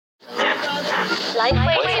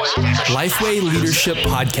Lifeway Leadership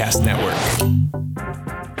Podcast Network.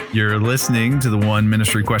 You're listening to the One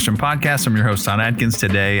Ministry Question Podcast. I'm your host, Todd Adkins.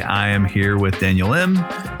 Today, I am here with Daniel M.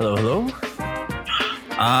 Hello.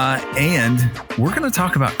 And we're going to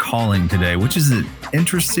talk about calling today, which is an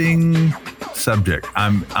interesting subject.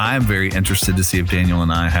 I'm very interested to see if Daniel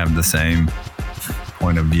and I have the same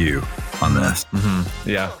point of view on this. Mm-hmm.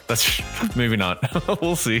 Yeah, that's maybe not.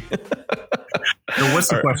 We'll see. So what's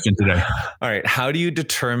the question today? All right. How do you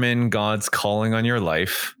determine God's calling on your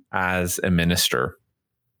life as a minister?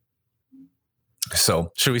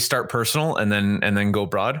 So should we start personal and then go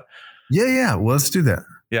broad? Yeah. Well, let's do that.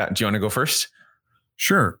 Yeah. Do you want to go first?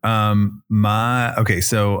 Sure.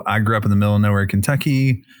 So I grew up in the middle of nowhere,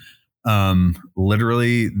 Kentucky.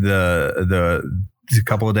 Literally the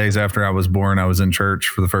couple of days after I was born, I was in church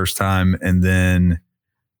for the first time. And then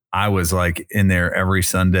I was like in there every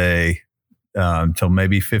Sunday till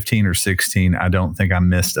maybe 15 or 16. I don't think I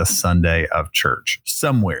missed a Sunday of church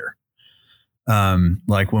somewhere.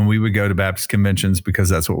 Like when we would go to Baptist conventions, because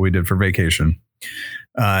that's what we did for vacation.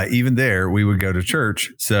 Even there, we would go to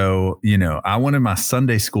church. So, I wanted my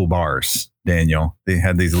Sunday school bars, Daniel. They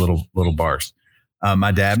had these little bars.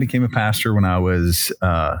 My dad became a pastor when I was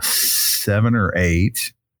 7 or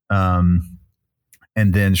 8. And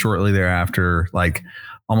then shortly thereafter, like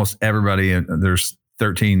almost everybody, there's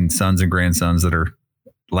 13 sons and grandsons that are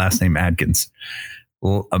last name Adkins.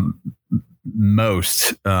 Well,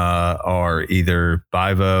 most are either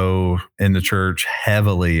Bivo in the church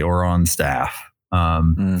heavily or on staff.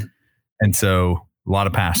 And so a lot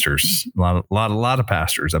of pastors, a lot of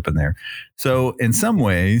pastors up in there. So in some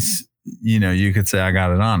ways, you could say I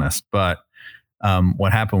got it honest, but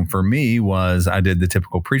what happened for me was I did the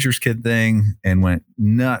typical preacher's kid thing and went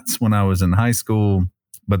nuts when I was in high school,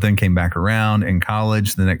 but then came back around in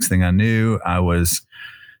college. The next thing I knew, I was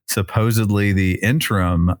supposedly the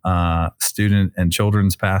interim student and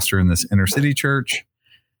children's pastor in this inner city church,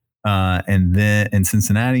 and then in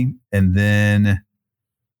Cincinnati. And then,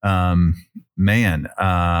 thought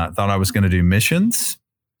I was going to do missions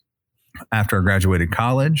after I graduated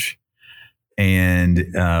college, and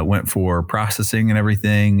went for processing and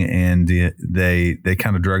everything. And they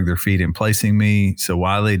kind of dragged their feet in placing me. So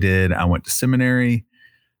while they did, I went to seminary.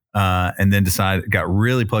 And then got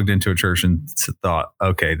really plugged into a church and thought,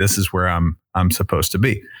 okay, this is where I'm supposed to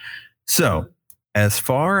be. So as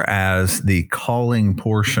far as the calling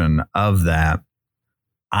portion of that,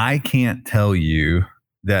 I can't tell you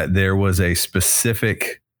that there was a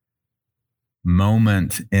specific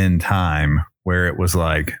moment in time where it was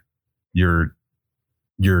like, you're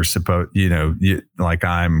supposed, like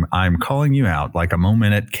I'm calling you out, like a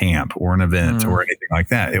moment at camp or an event or anything like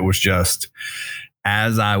that. It was just,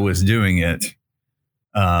 as I was doing it,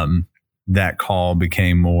 that call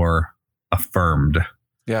became more affirmed.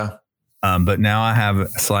 Yeah. But now I have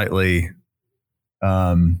slightly,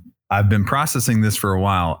 I've been processing this for a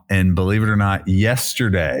while, and believe it or not,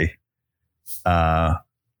 yesterday, I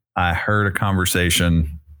heard a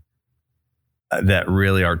conversation that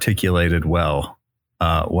really articulated well,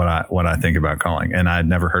 what I think about calling, and I'd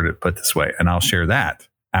never heard it put this way. And I'll share that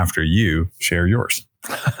after you share yours.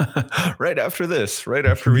 right after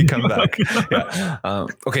we come back. Yeah.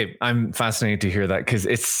 Okay. I'm fascinated to hear that, because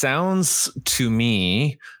it sounds to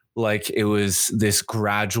me like it was this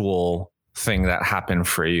gradual thing that happened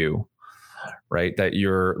for you, right? That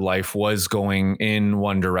your life was going in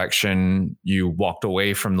one direction. You walked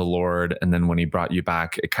away from the Lord. And then when he brought you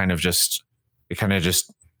back, it kind of just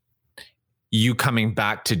you coming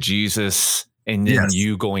back to Jesus and then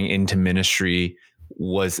you going into ministry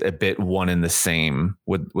was a bit one and the same.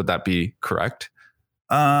 Would that be correct?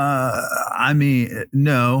 No,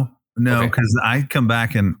 because I come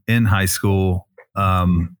back in high school.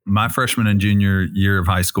 My freshman and junior year of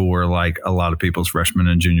high school were like a lot of people's freshman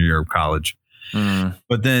and junior year of college.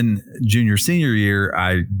 But then junior, senior year,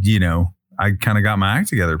 I kind of got my act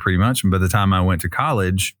together pretty much. And by the time I went to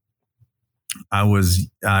college, I was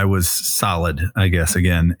solid, I guess,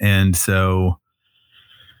 again. And so,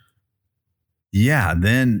 yeah,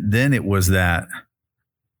 then it was that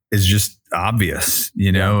it's just obvious,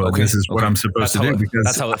 this is what I'm supposed to do, because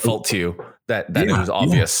that's how it felt to you that it was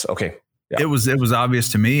obvious. Yeah. Okay. Yeah. It was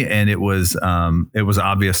obvious to me, and it was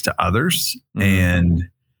obvious to others, and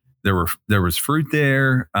there was fruit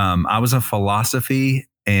there. I was a philosophy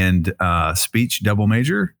and speech double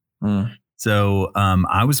major. So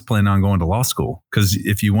I was planning on going to law school, because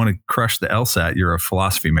if you want to crush the LSAT, you're a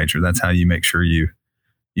philosophy major. That's how you make sure you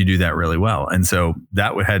do that really well. And so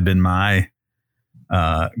that had been my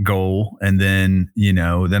goal. And then,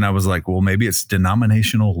 then I was like, well, maybe it's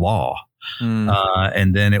denominational law.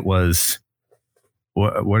 And then it was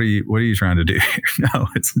what are you trying to do here? No,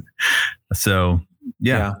 it's so,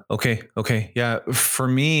 yeah. Okay. Yeah. For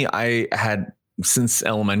me, I had since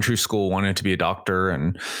elementary school wanted to be a doctor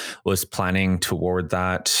and was planning toward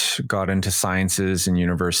that, got into sciences in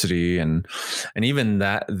university. And even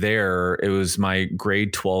that there, it was my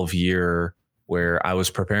grade 12 year where I was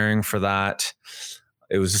preparing for that.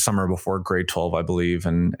 It was the summer before grade 12, I believe.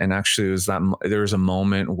 And actually it was there was a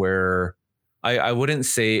moment where I wouldn't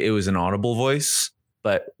say it was an audible voice,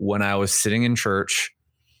 but when I was sitting in church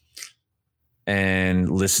and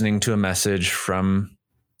listening to a message from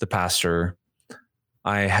the pastor,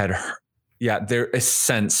 I had, there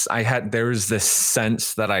was this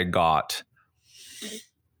sense that I got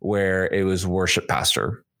where it was worship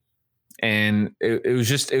pastor. And it was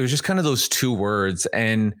just kind of those two words.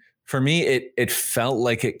 And for me, it felt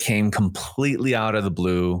like it came completely out of the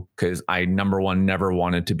blue because I, number one, never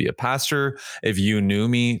wanted to be a pastor. If you knew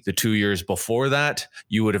me the 2 years before that,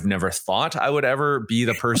 you would have never thought I would ever be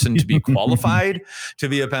the person to be qualified to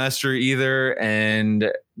be a pastor either. And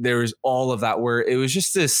there was all of that where it was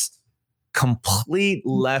just this complete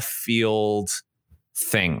left field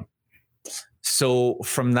thing. So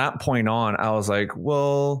from that point on, I was like,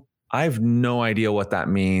 well, I have no idea what that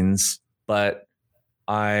means, but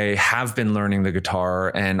I have been learning the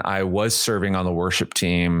guitar and I was serving on the worship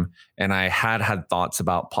team and I had thoughts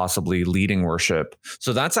about possibly leading worship.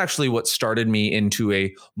 So that's actually what started me into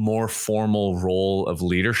a more formal role of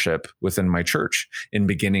leadership within my church in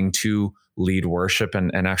beginning to lead worship.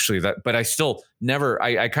 And actually that, but I still never,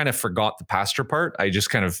 I kind of forgot the pastor part. I just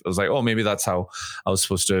kind of was like, oh, maybe that's how I was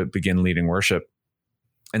supposed to begin leading worship.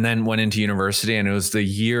 And then went into university, and it was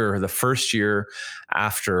the first year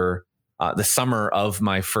after the summer of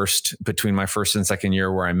between my first and second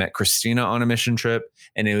year, where I met Christina on a mission trip.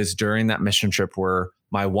 And it was during that mission trip where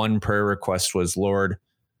my one prayer request was, Lord,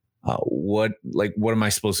 what am I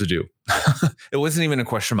supposed to do? It wasn't even a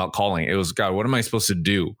question about calling. It was, God, what am I supposed to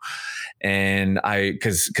do? And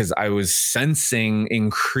because I was sensing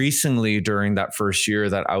increasingly during that first year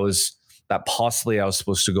that possibly I was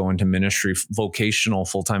supposed to go into ministry, vocational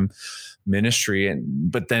full-time ministry.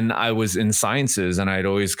 But then I was in sciences and I'd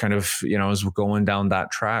always kind of, I was going down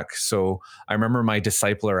that track. So I remember my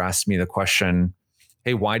discipler asked me the question,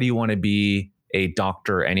 hey, why do you want to be a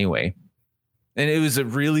doctor anyway? And it was a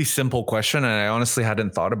really simple question. And I honestly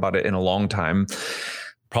hadn't thought about it in a long time,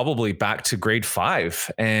 probably back to grade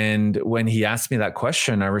 5. And when he asked me that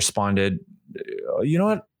question, I responded, you know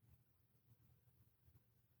what?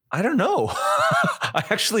 I don't know.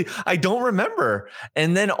 I don't remember.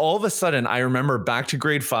 And then all of a sudden I remember back to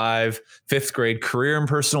grade 5, 5th grade, career and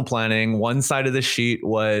personal planning. One side of the sheet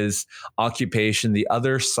was occupation. The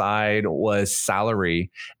other side was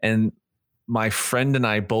salary. And my friend and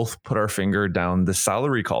I both put our finger down the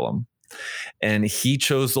salary column, and he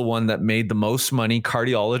chose the one that made the most money,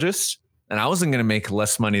 cardiologist. And I wasn't going to make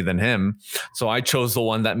less money than him. So I chose the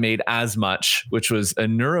one that made as much, which was a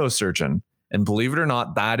neurosurgeon. And believe it or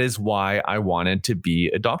not, that is why I wanted to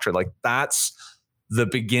be a doctor. Like, that's the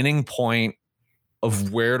beginning point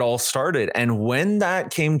of where it all started. And when that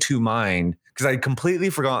came to mind, because I'd completely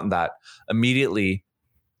forgotten that, immediately,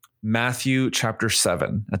 Matthew chapter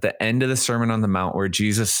 7, at the end of the Sermon on the Mount, where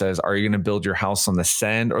Jesus says, are you going to build your house on the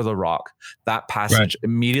sand or the rock? That passage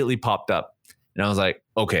immediately popped up. And I was like,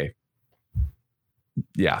 okay.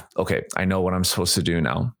 Yeah. Okay. I know what I'm supposed to do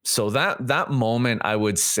now. So that moment, I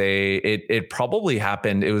would say it probably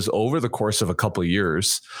happened. It was over the course of a couple of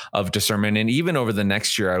years of discernment. And even over the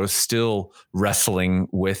next year, I was still wrestling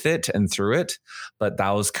with it and through it. But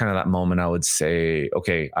that was kind of that moment I would say,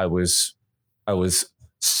 okay, I was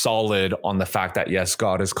solid on the fact that, yes,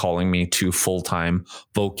 God is calling me to full-time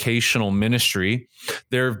vocational ministry.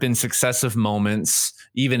 There have been successive moments,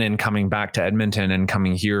 even in coming back to Edmonton and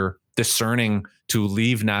coming here, discerning to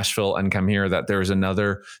leave Nashville and come here, that there's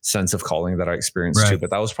another sense of calling that I experienced too.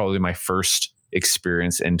 But that was probably my first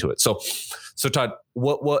experience into it. So Todd,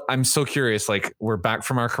 what I'm so curious, like, we're back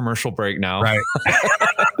from our commercial break now. Right.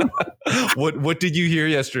 What did you hear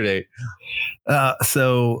yesterday?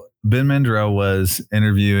 So Ben Mandrell was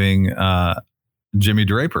interviewing Jimmy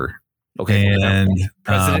Draper. Okay. And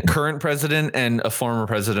current president and a former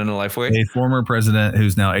president of Lifeway. A former president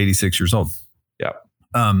who's now 86 years old. Yeah.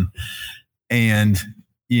 And,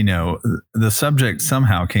 the subject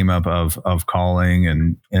somehow came up of calling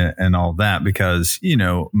and all that, because,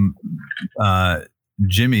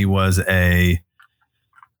 Jimmy was a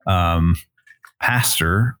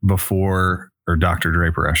pastor before, or Dr.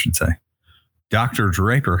 Draper, I should say. Dr.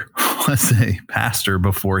 Draper was a pastor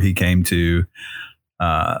before he came to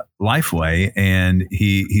Lifeway, and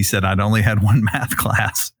he said I'd only had one math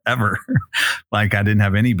class ever. Like I didn't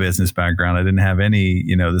have any business background. I didn't have any,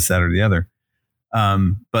 this, that, or the other.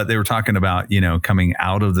 But they were talking about, coming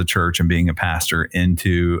out of the church and being a pastor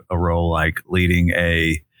into a role like leading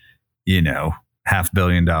a, $500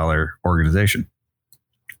 million organization.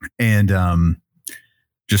 And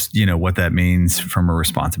just, what that means from a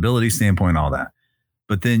responsibility standpoint, all that.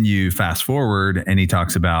 But then you fast forward and he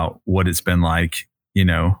talks about what it's been like,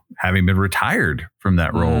 having been retired from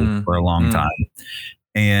that role for a long time.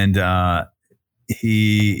 And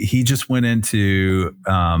he just went into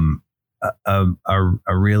a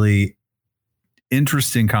really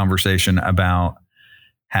interesting conversation about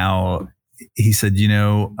how he said,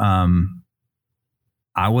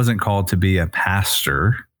 I wasn't called to be a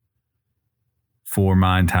pastor for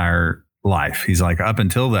my entire life. He's like, up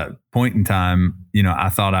until that point in time, I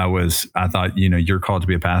thought, you're called to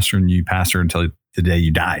be a pastor and you pastor until the day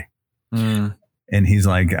you die. And he's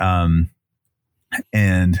like,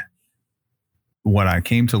 and what I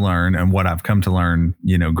came to learn and what I've come to learn,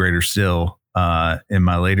 greater still, in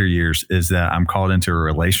my later years is that I'm called into a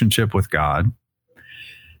relationship with God.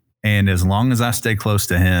 And as long as I stay close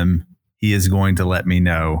to him, he is going to let me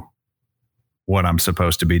know what I'm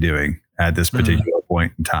supposed to be doing at this particular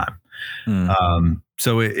point in time.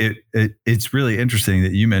 So it's really interesting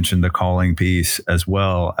that you mentioned the calling piece as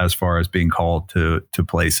well, as far as being called to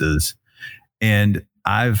places. And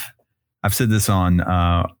I've said this on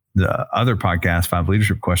the other podcast, 5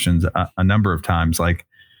 Leadership Questions, a number of times. Like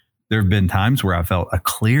there have been times where I felt a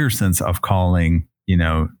clear sense of calling,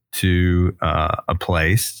 to a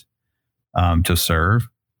place to serve,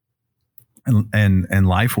 and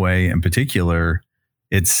Lifeway in particular.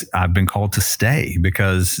 I've been called to stay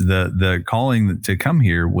because the calling to come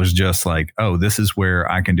here was just like, oh, this is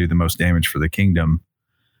where I can do the most damage for the kingdom.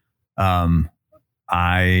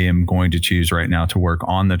 I am going to choose right now to work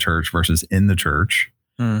on the church versus in the church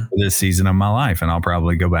for this season of my life. And I'll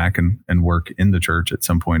probably go back and work in the church at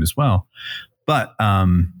some point as well. But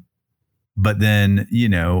then,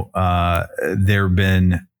 there have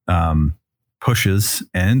been, pushes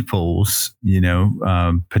and pulls,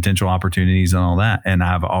 potential opportunities and all that. And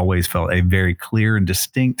I've always felt a very clear and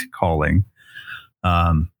distinct calling,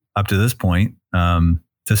 up to this point, to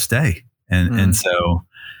stay. And so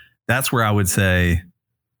that's where I would say,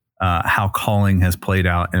 how calling has played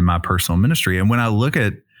out in my personal ministry. And when I look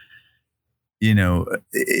at,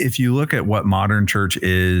 if you look at what modern church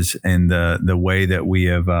is and the way that we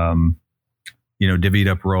have, divvied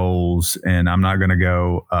up roles, and I'm not going to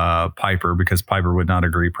go Piper, because Piper would not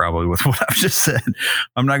agree probably with what I've just said.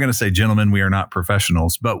 I'm not going to say, gentlemen, we are not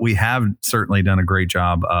professionals, but we have certainly done a great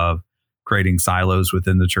job of creating silos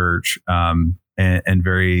within the church, and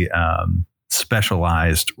very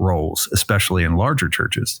specialized roles, especially in larger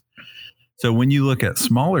churches. So when you look at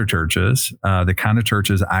smaller churches, the kind of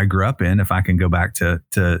churches I grew up in, if I can go back to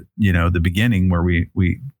the beginning where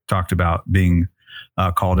we talked about being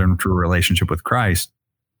called into a relationship with Christ,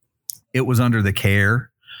 it was under the care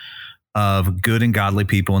of good and godly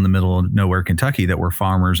people in the middle of nowhere, Kentucky, that were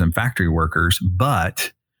farmers and factory workers,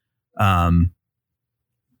 but they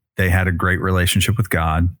had a great relationship with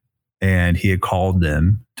God, and he had called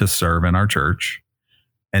them to serve in our church,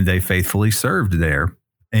 and they faithfully served there.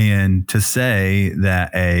 And to say that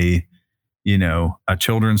a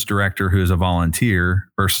children's director who is a volunteer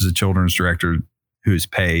versus a children's director who's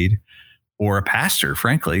paid, or a pastor,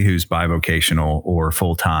 frankly, who's bivocational or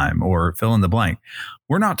full-time or fill in the blank.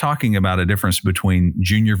 We're not talking about a difference between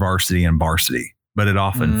junior varsity and varsity, but it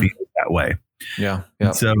often feels that way. Yeah.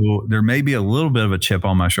 So there may be a little bit of a chip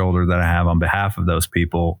on my shoulder that I have on behalf of those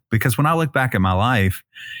people, because when I look back at my life,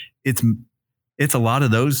 it's a lot of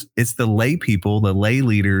those, it's the lay people, the lay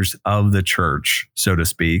leaders of the church, so to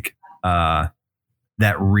speak,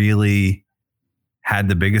 that really had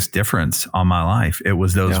the biggest difference on my life. It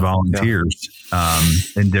was those volunteers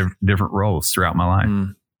in different roles throughout my life.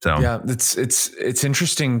 So yeah, it's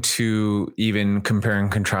interesting to even compare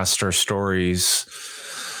and contrast our stories,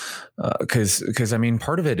 because I mean,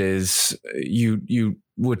 part of it is you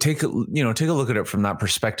would take a look at it from that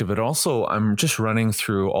perspective, but also I'm just running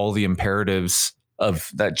through all the imperatives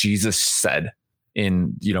of that Jesus said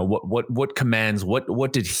in what commands,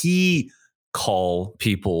 what did he call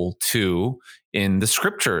people to in the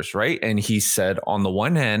scriptures, right? And he said, on the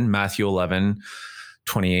one hand, Matthew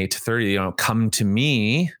 11:28-30, come to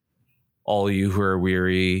me, all you who are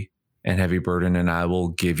weary and heavy burden, and I will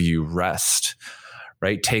give you rest,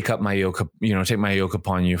 right? Take up my yoke, take my yoke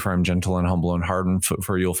upon you, for I'm gentle and humble in heart, and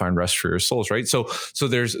for you'll find rest for your souls, right? So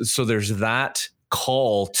there's that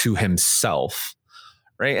call to himself,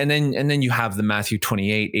 right? And then you have the Matthew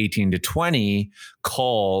 28:18-20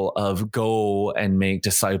 call of go and make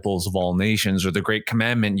disciples of all nations, or the great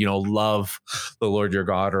commandment, love the Lord your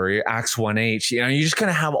God, or Acts 1:8. You're just going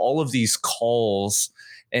to have all of these calls.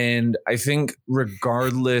 And I think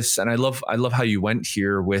regardless, and I love how you went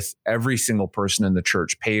here with every single person in the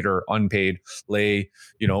church, paid or unpaid, lay,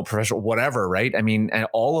 professional, whatever, right? I mean, and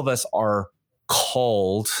all of us are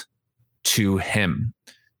called to him,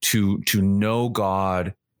 to know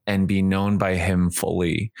God and be known by him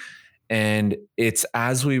fully. And it's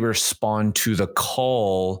as we respond to the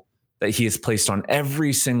call that he has placed on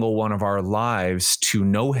every single one of our lives to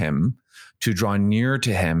know him, to draw near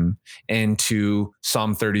to him, and to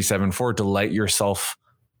Psalm 37:4, delight yourself,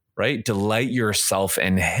 right? Delight yourself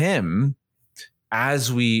in him.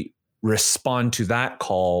 As we respond to that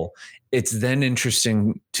call, it's then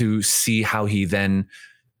interesting to see how he then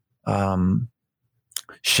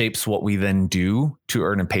shapes what we then do to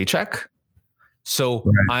earn a paycheck. So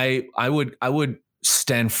right. I would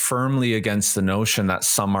stand firmly against the notion that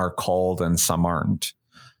some are called and some aren't.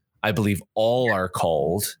 I believe all are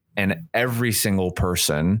called, and every single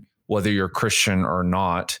person, whether you're Christian or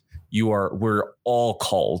not, we're all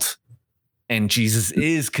called. And Jesus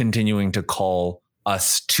is continuing to call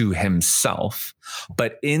us to himself.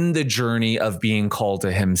 But in the journey of being called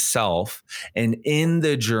to himself, and in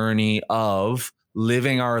the journey of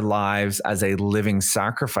living our lives as a living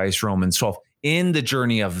sacrifice, Romans 12, in the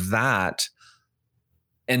journey of that,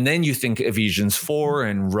 and then you think Ephesians 4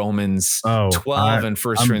 and Romans 12 and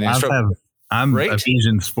 1 Corinthians. I'm right?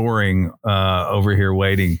 Ephesians 4ing over here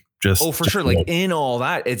waiting. For sure. Like in all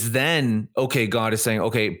that, it's then, okay, God is saying,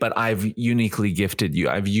 okay, but I've uniquely gifted you.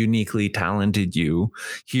 I've uniquely talented you.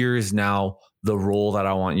 Here's now the role that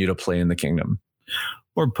I want you to play in the kingdom.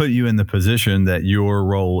 Or put you in the position that your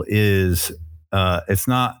role is, it's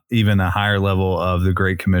not even a higher level of the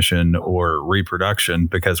Great Commission or reproduction,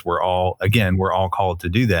 because we're all called to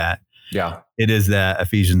do that. Yeah. It is that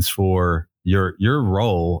Ephesians 4, your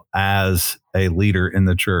role as a leader in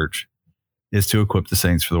the church is to equip the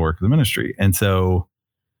saints for the work of the ministry. And so,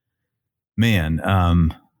 man,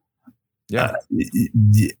 yes.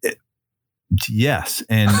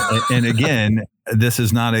 And again, this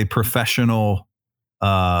is not a professional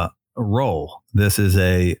role. This is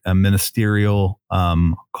a ministerial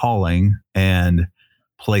calling and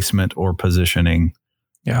placement or positioning.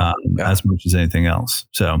 As much as anything else.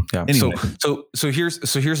 So, anyway. So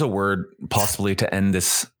here's a word possibly to end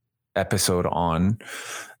this episode on.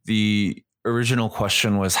 The original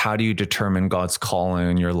question was, how do you determine God's calling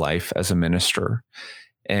in your life as a minister?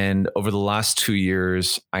 And over the last 2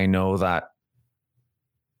 years, I know that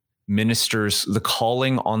ministers, the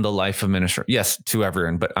calling on the life of minister, yes, to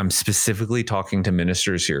everyone, but I'm specifically talking to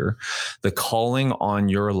ministers here. The calling on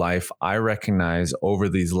your life, I recognize over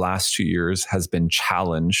these last 2 years has been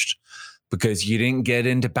challenged, because you didn't get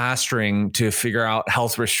into pastoring to figure out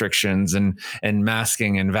health restrictions and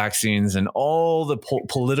masking and vaccines and all the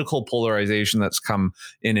political polarization that's come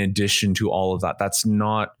in addition to all of that. That's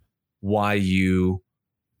not why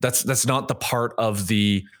that's not the part of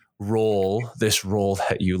the this role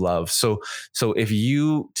that you love. So if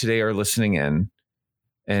you today are listening in,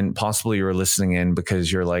 and possibly you're listening in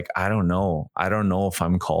because you're like, I don't know if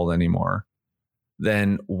I'm called anymore,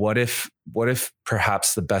 then what if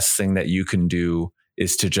perhaps the best thing that you can do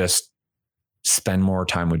is to just spend more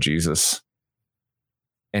time with Jesus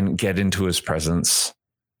and get into his presence.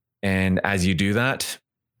 And as you do that,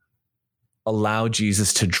 allow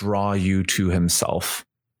Jesus to draw you to himself.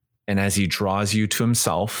 And as he draws you to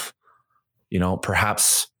himself,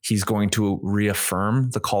 perhaps he's going to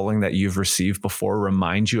reaffirm the calling that you've received before,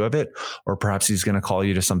 remind you of it, or perhaps he's going to call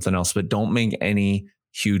you to something else. But don't make any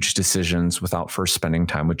huge decisions without first spending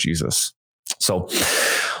time with Jesus. So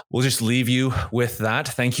we'll just leave you with that.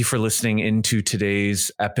 Thank you for listening into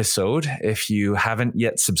today's episode. If you haven't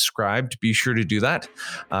yet subscribed, be sure to do that.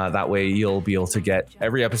 That way you'll be able to get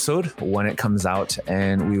every episode when it comes out.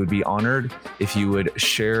 And we would be honored if you would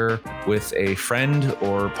share with a friend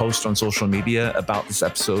or post on social media about this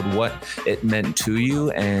episode, what it meant to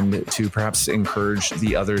you, and to perhaps encourage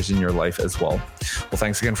the others in your life as well. Well,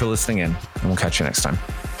 thanks again for listening in, and we'll catch you next time.